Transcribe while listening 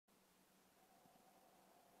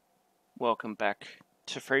welcome back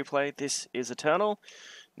to Free Play. This is Eternal.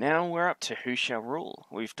 Now we're up to Who Shall Rule.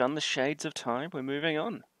 We've done the Shades of Time, we're moving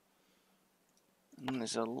on. And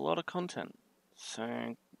there's a lot of content.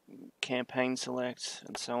 So, campaign select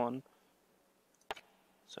and so on.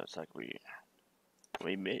 So it's like we've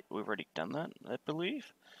already done that, I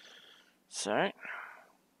believe. So,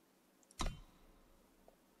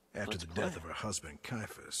 after the death of her husband,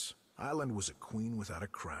 Caiaphas, Island was a queen without a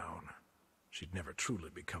crown. She'd never truly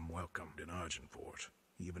become welcomed in Argenport.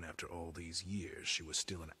 Even after all these years, she was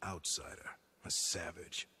still an outsider, a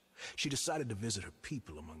savage. She decided to visit her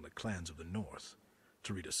people among the clans of the North,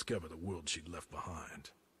 to rediscover the world she'd left behind.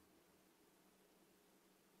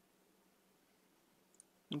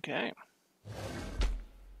 okay.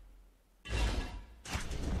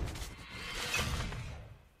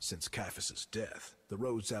 Since Caiaphas's death, the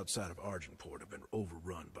roads outside of Argenport have been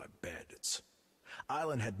overrun by bandits.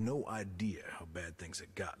 Island had no idea how bad things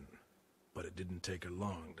had gotten, but it didn't take her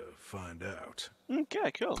long to find out.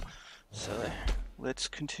 Okay, cool. So, let's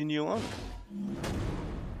continue on.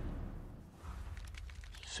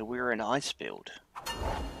 So we're in Icefield.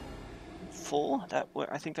 4?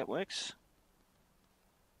 I think that works.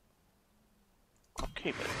 I'll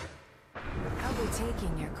keep it. I'll be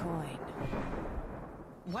taking your coin.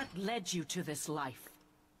 What led you to this life?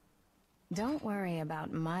 Don't worry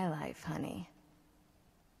about my life, honey.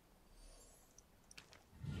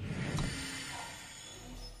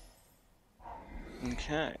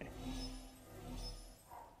 Okay.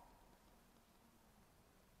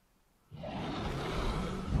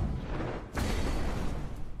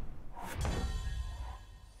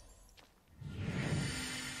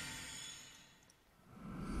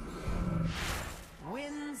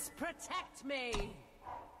 Winds protect me!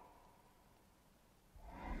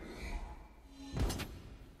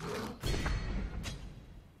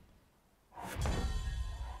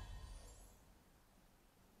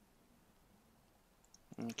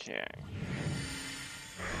 Okay.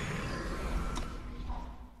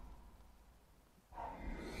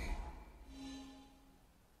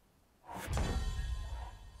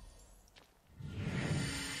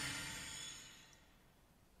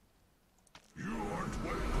 You aren't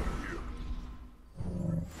welcome here.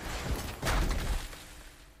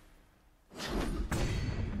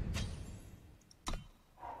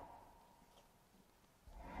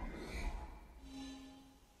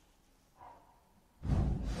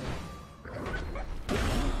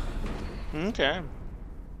 Okay.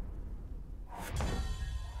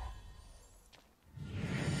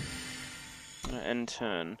 End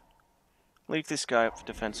turn. Leave this guy up for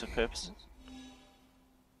defensive purposes.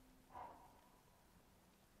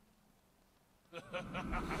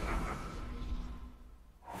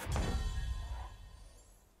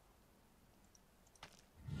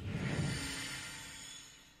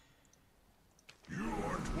 You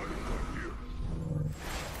aren't welcome here.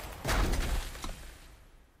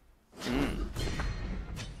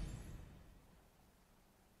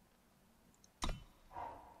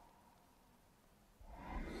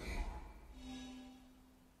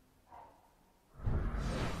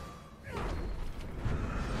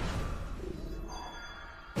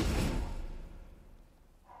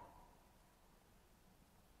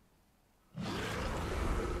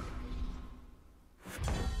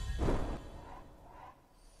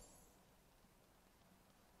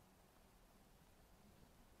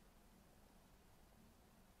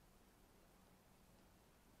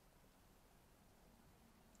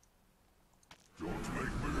 Don't make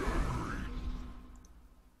me angry.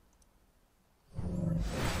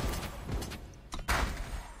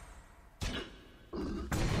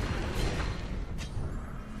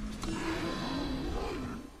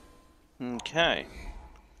 Okay.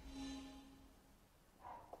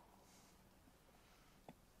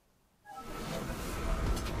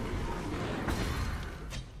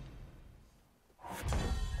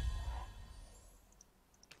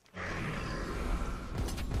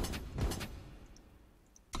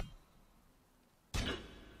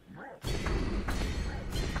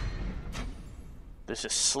 This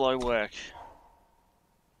is slow work.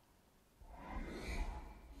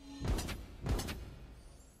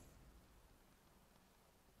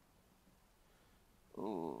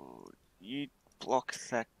 Ooh, you block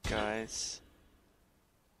that, guys.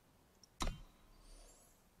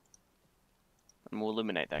 And we'll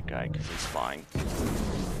eliminate that guy because he's spying.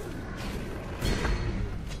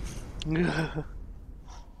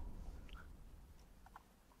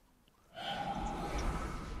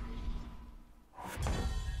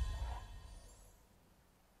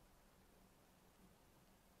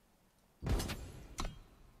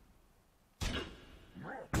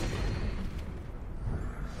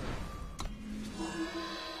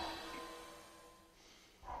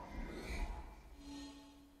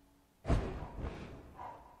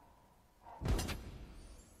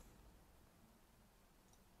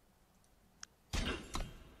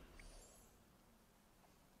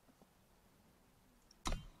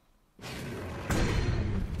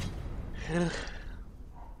 Oh,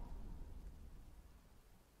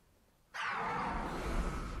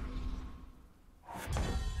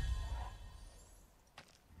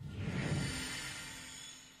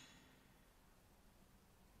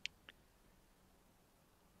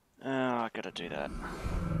 I gotta do that.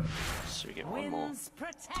 So we get one more. Winds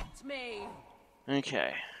protect me.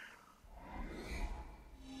 Okay.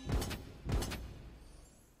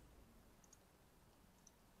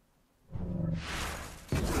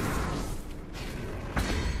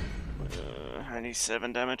 Only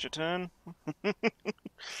 7 damage a turn.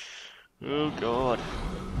 Oh god.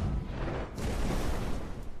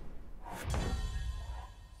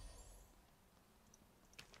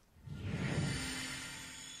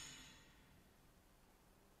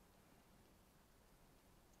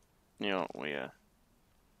 You know what,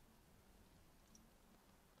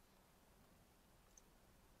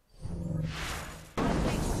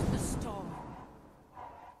 Face the storm.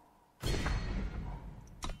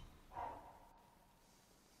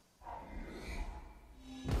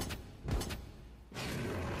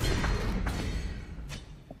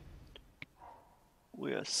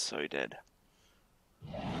 we are so dead.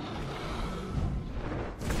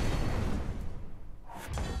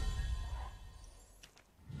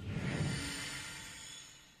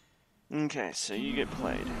 Okay, so you get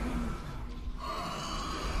played.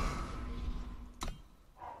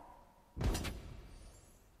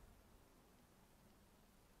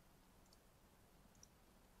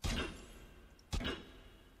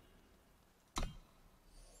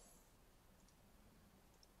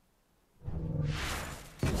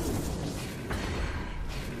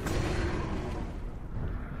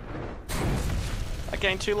 I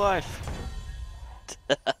gained 2 life.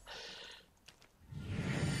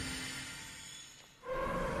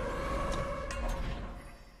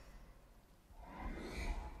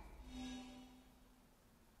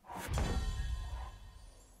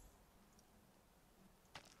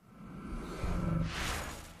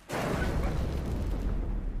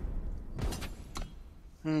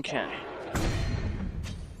 Okay.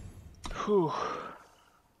 Whew.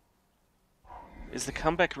 Is the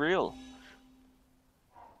comeback real?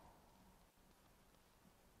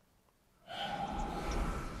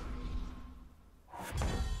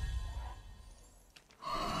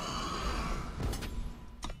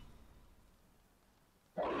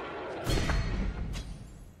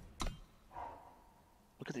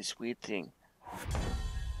 Look at this weird thing.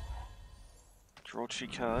 Draw 2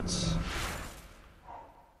 cards.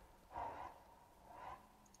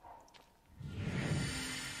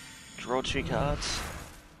 Draw 2 cards.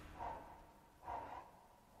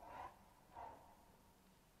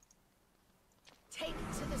 Take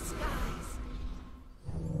it to the skies.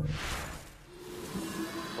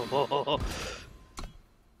 Oh.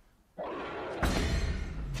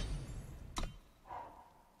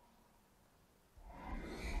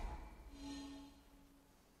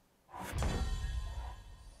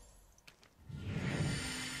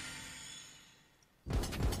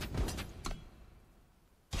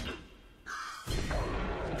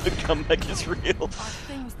 The comeback is real. Are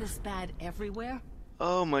things this bad everywhere?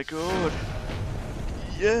 Oh my god.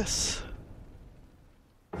 Yes.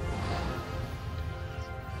 That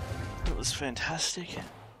was fantastic.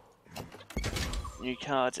 New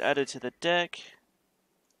cards added to the deck.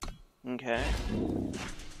 Okay.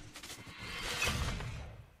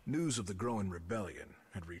 News of the growing rebellion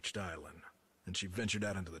had reached Island, and she ventured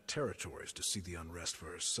out into the territories to see the unrest for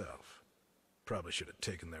herself. Probably should have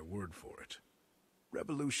taken their word for it.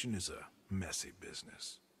 Revolution is a messy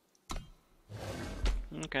business.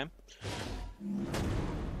 Okay.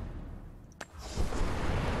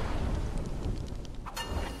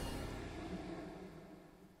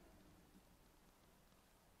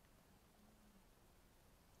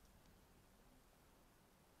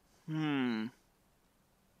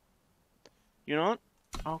 You know what?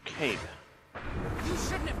 I'll keep. You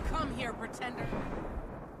shouldn't have come here, pretender.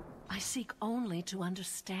 I seek only to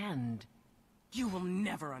understand. You will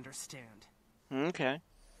never understand. Okay.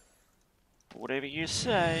 Whatever you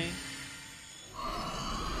say.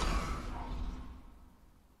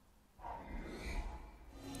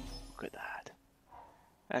 Look at that.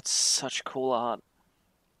 That's such cool art.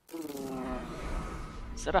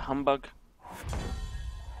 Is that a humbug?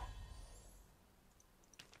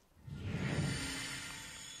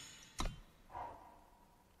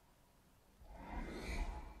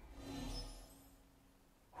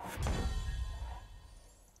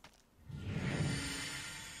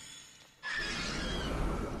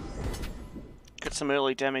 Get some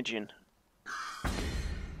early damage in.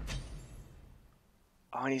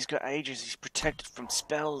 Oh, and he's got ages. He's protected from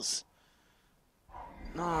spells.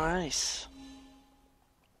 Nice.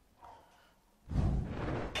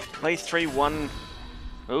 Play 3-1.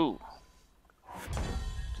 Ooh.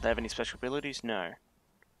 Do they have any special abilities? No.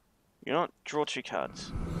 You're not. Draw 2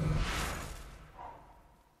 cards.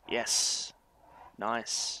 Yes.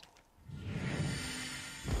 Nice.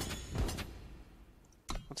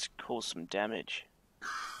 Let's cause some damage.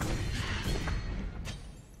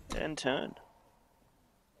 And turn.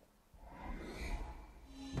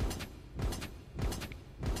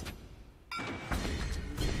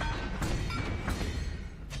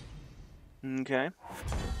 Okay.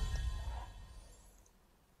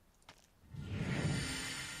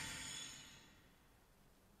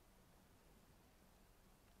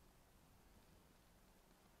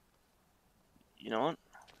 You know what?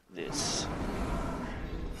 This.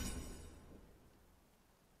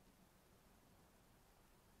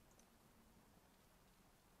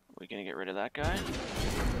 We're gonna get rid of that guy.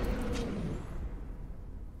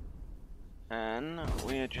 And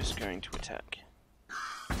we are just going to attack.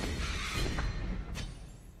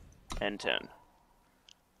 And turn.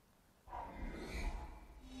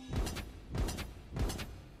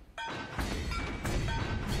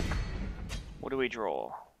 What do we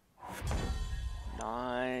draw?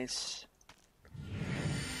 Nice.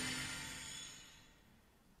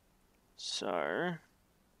 So, I'm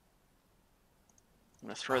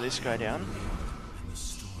gonna throw this guy down.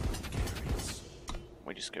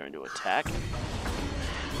 We're just going to attack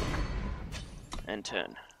and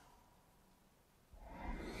turn.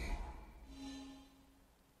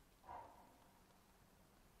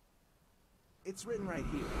 It's written right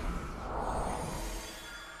here.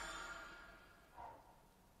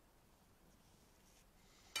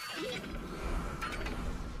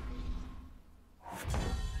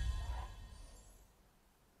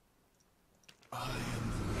 I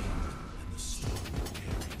am the wind and the storm it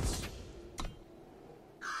carries.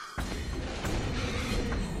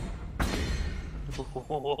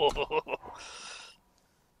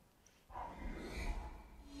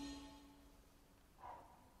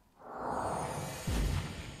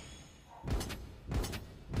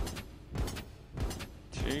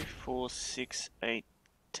 2, 4, 6, 8,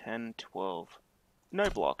 10, 12. No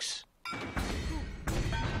blocks.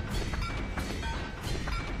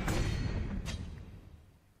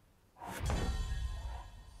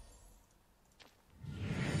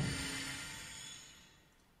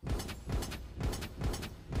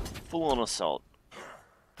 Full-on assault.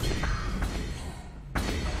 I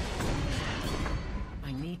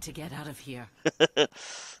need to get out of here.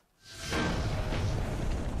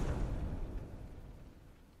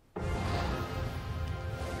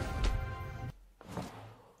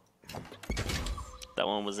 That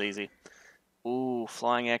one was easy. Ooh,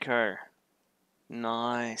 Flying Echo.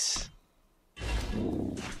 Nice.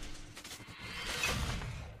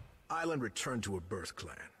 Island returned to her birth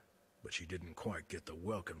clan, but she didn't quite get the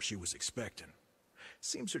welcome she was expecting.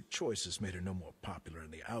 Seems her choices made her no more popular in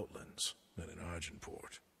the Outlands than in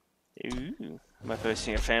Argenport. Ooh, am I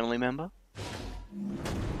posting a family member?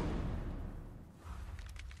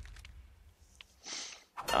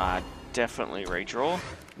 Definitely redraw.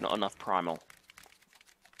 Not enough primal.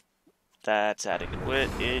 That's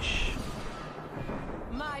adequate-ish.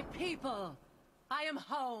 My people! I am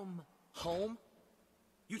home! Home?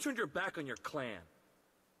 You turned your back on your clan.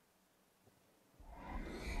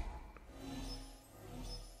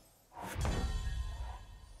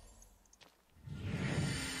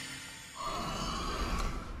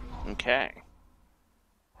 Okay.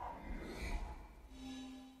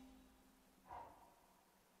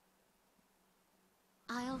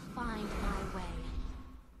 I'll find my way.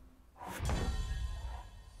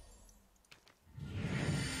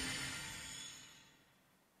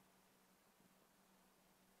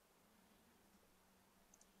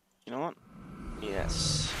 You know what?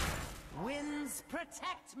 Yes. Winds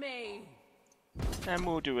protect me! And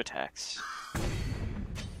we'll do attacks.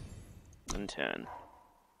 And turn.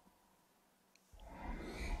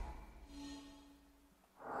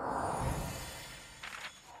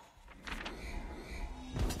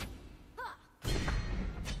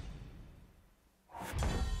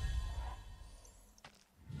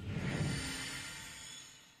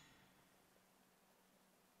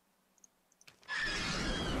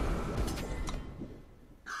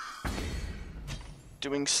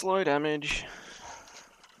 Doing slow damage.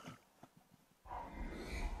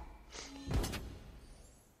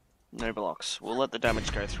 No blocks. We'll let the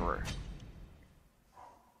damage go through.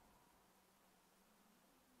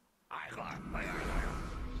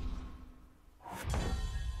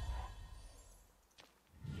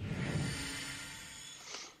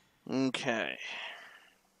 Okay.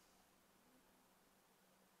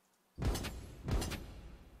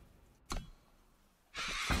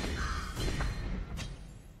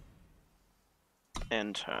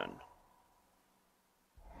 End turn.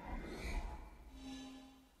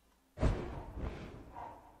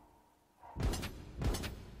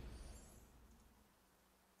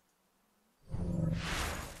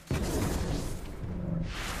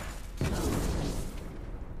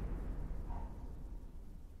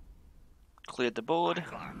 Cleared the board.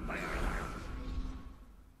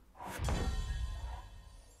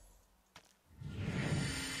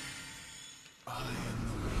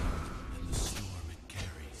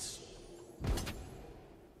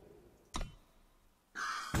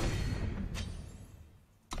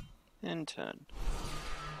 End turn.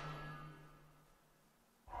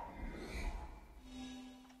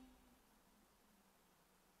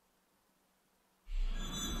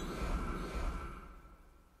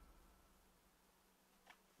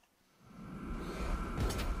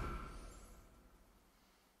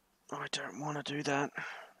 I don't want to do that.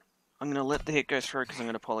 I'm going to let the hit go through because I'm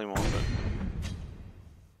going to polymorph it.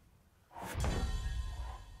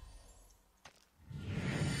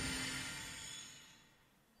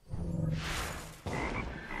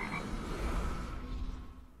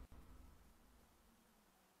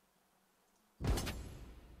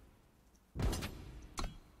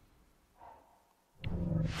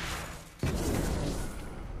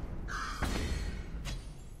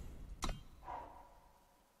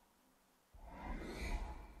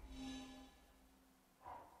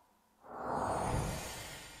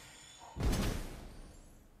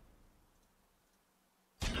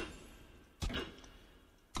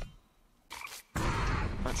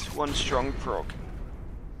 That's one strong proc.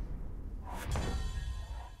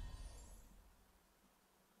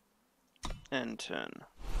 End turn.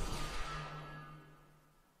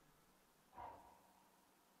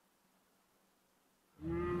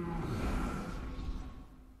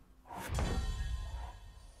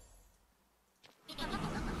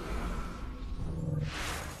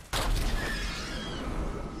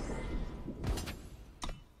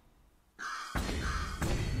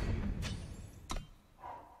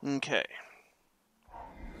 Okay.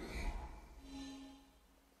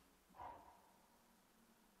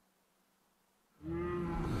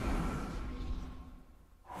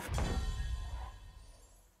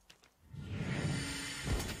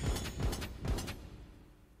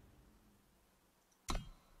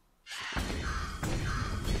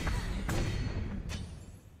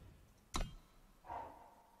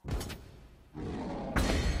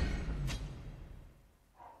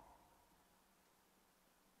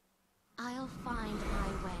 I'll find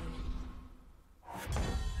my way.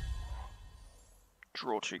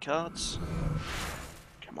 Draw 2 cards.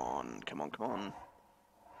 Come on, come on, come on.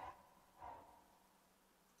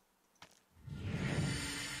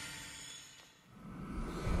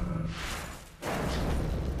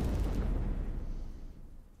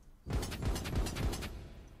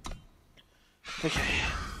 Okay.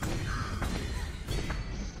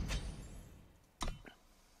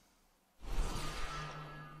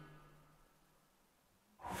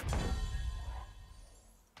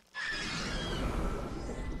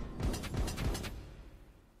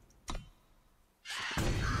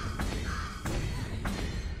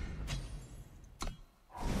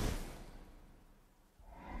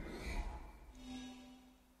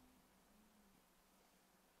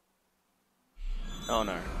 Oh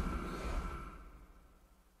no.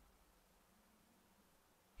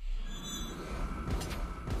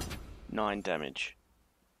 Nine damage.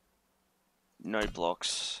 No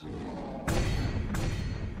blocks.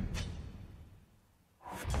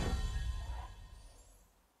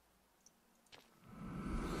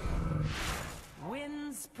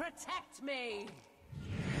 Winds protect me!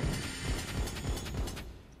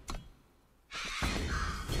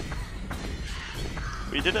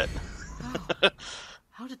 We did it!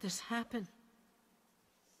 How did this happen?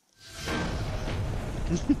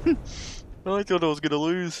 I thought I was gonna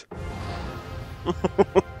lose.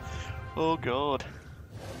 Oh god.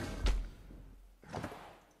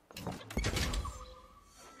 At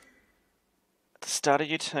the start of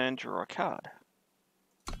your turn, draw a card.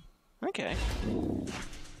 Okay.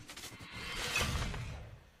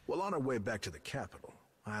 Well, on her way back to the capital,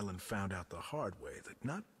 Island found out the hard way that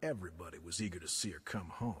not everybody was eager to see her come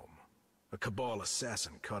home. A Cabal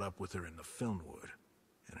assassin caught up with her in the Filmwood,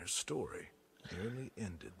 and her story nearly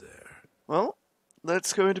ended there. Well,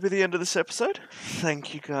 that's going to be the end of this episode.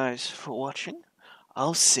 Thank you guys for watching.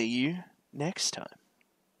 I'll see you next time.